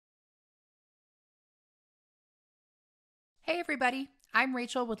Hey everybody, I'm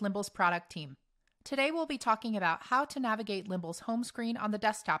Rachel with Limble's product team. Today we'll be talking about how to navigate Limble's home screen on the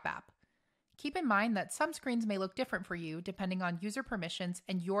desktop app. Keep in mind that some screens may look different for you depending on user permissions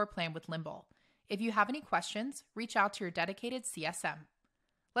and your plan with Limble. If you have any questions, reach out to your dedicated CSM.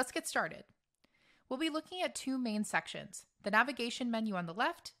 Let's get started. We'll be looking at two main sections, the navigation menu on the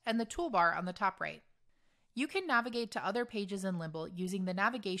left and the toolbar on the top right. You can navigate to other pages in Limble using the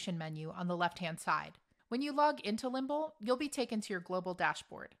navigation menu on the left-hand side. When you log into Limble, you'll be taken to your global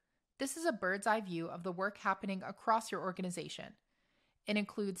dashboard. This is a bird's eye view of the work happening across your organization. It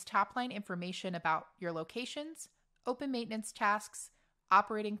includes top-line information about your locations, open maintenance tasks,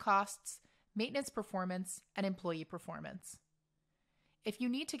 operating costs, maintenance performance, and employee performance. If you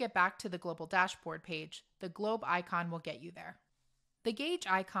need to get back to the global dashboard page, the globe icon will get you there. The gauge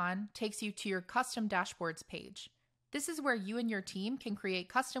icon takes you to your custom dashboards page. This is where you and your team can create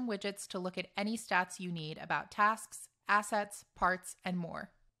custom widgets to look at any stats you need about tasks, assets, parts, and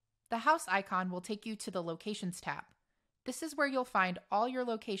more. The house icon will take you to the Locations tab. This is where you'll find all your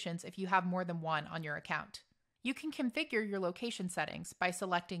locations if you have more than one on your account. You can configure your location settings by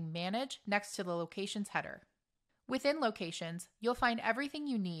selecting Manage next to the Locations header. Within Locations, you'll find everything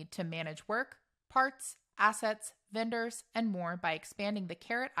you need to manage work, parts, assets, vendors, and more by expanding the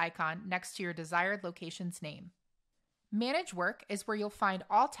caret icon next to your desired location's name. Manage Work is where you'll find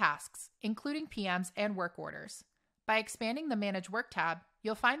all tasks, including PMs and work orders. By expanding the Manage Work tab,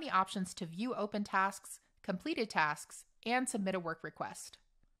 you'll find the options to view open tasks, completed tasks, and submit a work request.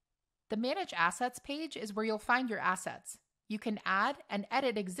 The Manage Assets page is where you'll find your assets. You can add and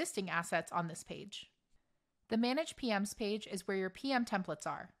edit existing assets on this page. The Manage PMs page is where your PM templates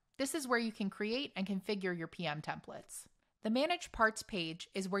are. This is where you can create and configure your PM templates. The Manage Parts page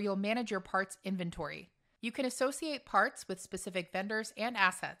is where you'll manage your parts inventory. You can associate parts with specific vendors and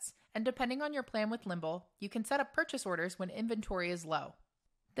assets, and depending on your plan with Limble, you can set up purchase orders when inventory is low.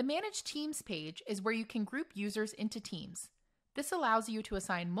 The Manage Teams page is where you can group users into teams. This allows you to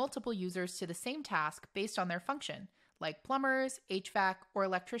assign multiple users to the same task based on their function, like plumbers, HVAC, or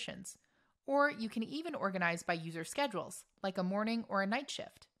electricians. Or you can even organize by user schedules, like a morning or a night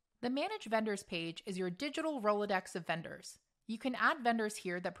shift. The Manage Vendors page is your digital Rolodex of vendors. You can add vendors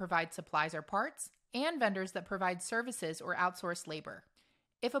here that provide supplies or parts, and vendors that provide services or outsource labor.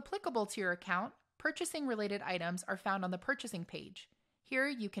 If applicable to your account, purchasing-related items are found on the Purchasing page. Here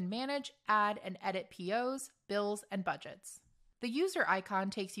you can manage, add, and edit POs, bills, and budgets. The User icon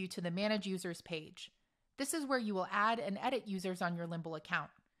takes you to the Manage Users page. This is where you will add and edit users on your Limble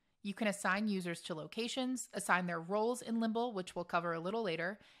account. You can assign users to locations, assign their roles in Limble, which we'll cover a little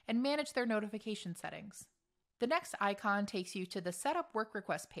later, and manage their notification settings. The next icon takes you to the Setup Work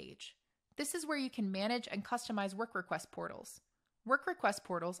Request page. This is where you can manage and customize work request portals. Work request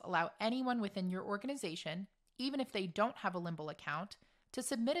portals allow anyone within your organization, even if they don't have a Limble account, to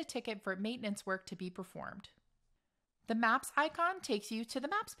submit a ticket for maintenance work to be performed. The Maps icon takes you to the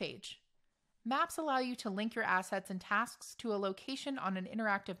Maps page. Maps allow you to link your assets and tasks to a location on an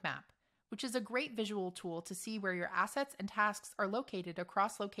interactive map, which is a great visual tool to see where your assets and tasks are located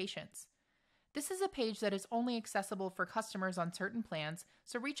across locations. This is a page that is only accessible for customers on certain plans,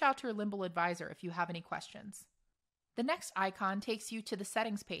 so reach out to your Limble advisor if you have any questions. The next icon takes you to the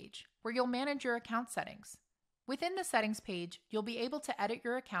Settings page, where you'll manage your account settings. Within the Settings page, you'll be able to edit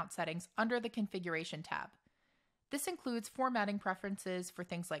your account settings under the Configuration tab. This includes formatting preferences for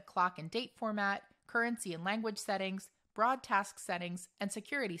things like clock and date format, currency and language settings, broad task settings, and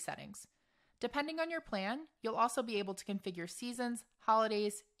security settings. Depending on your plan, you'll also be able to configure seasons,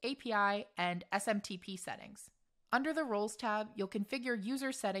 holidays, API, and SMTP settings. Under the Roles tab, you'll configure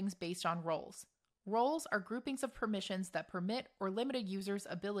user settings based on roles. Roles are groupings of permissions that permit or limit a user's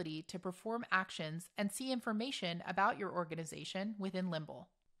ability to perform actions and see information about your organization within Limble.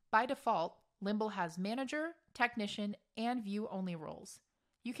 By default, Limble has Manager, Technician, and View-Only roles.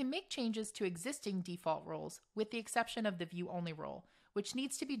 You can make changes to existing default roles with the exception of the View-Only role, which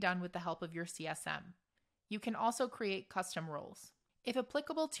needs to be done with the help of your CSM. You can also create custom roles. If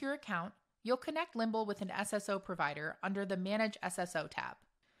applicable to your account, you'll connect Limble with an SSO provider under the Manage SSO tab.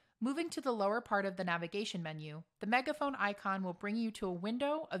 Moving to the lower part of the navigation menu, the megaphone icon will bring you to a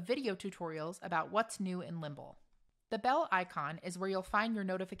window of video tutorials about what's new in Limble. The bell icon is where you'll find your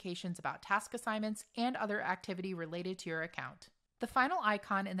notifications about task assignments and other activity related to your account. The final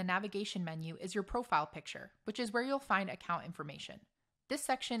icon in the navigation menu is your profile picture, which is where you'll find account information. This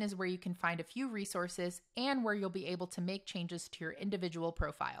section is where you can find a few resources and where you'll be able to make changes to your individual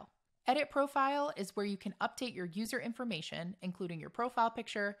profile. Edit Profile is where you can update your user information, including your profile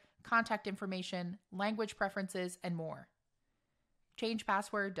picture, contact information, language preferences, and more. Change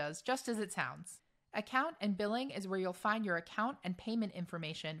Password does just as it sounds. Account and billing is where you'll find your account and payment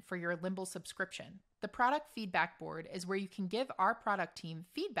information for your Limble subscription. The product feedback board is where you can give our product team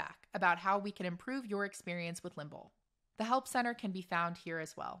feedback about how we can improve your experience with Limble. The Help Center can be found here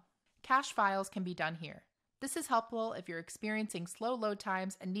as well. Cache files can be done here. This is helpful if you're experiencing slow load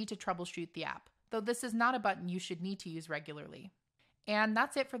times and need to troubleshoot the app, though this is not a button you should need to use regularly. And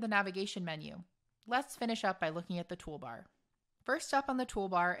that's it for the navigation menu. Let's finish up by looking at the toolbar. First up on the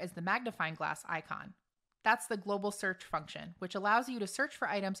toolbar is the magnifying glass icon. That's the global search function, which allows you to search for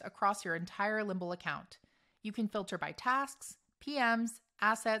items across your entire Limble account. You can filter by tasks, PMs,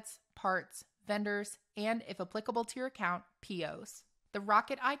 assets, parts, vendors, and, if applicable to your account, POs. The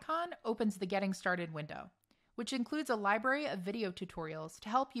rocket icon opens the Getting Started window, which includes a library of video tutorials to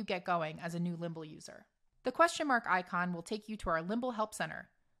help you get going as a new Limble user. The question mark icon will take you to our Limble Help Center.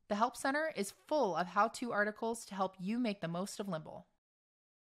 The Help Center is full of how-to articles to help you make the most of Limble.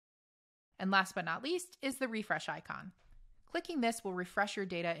 And last but not least is the refresh icon. Clicking this will refresh your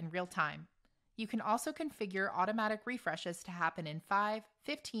data in real time. You can also configure automatic refreshes to happen in 5,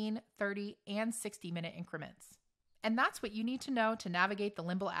 15, 30, and 60-minute increments. And that's what you need to know to navigate the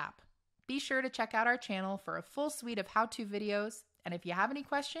Limble app. Be sure to check out our channel for a full suite of how-to videos, and if you have any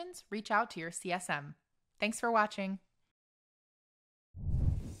questions, reach out to your CSM. Thanks for watching.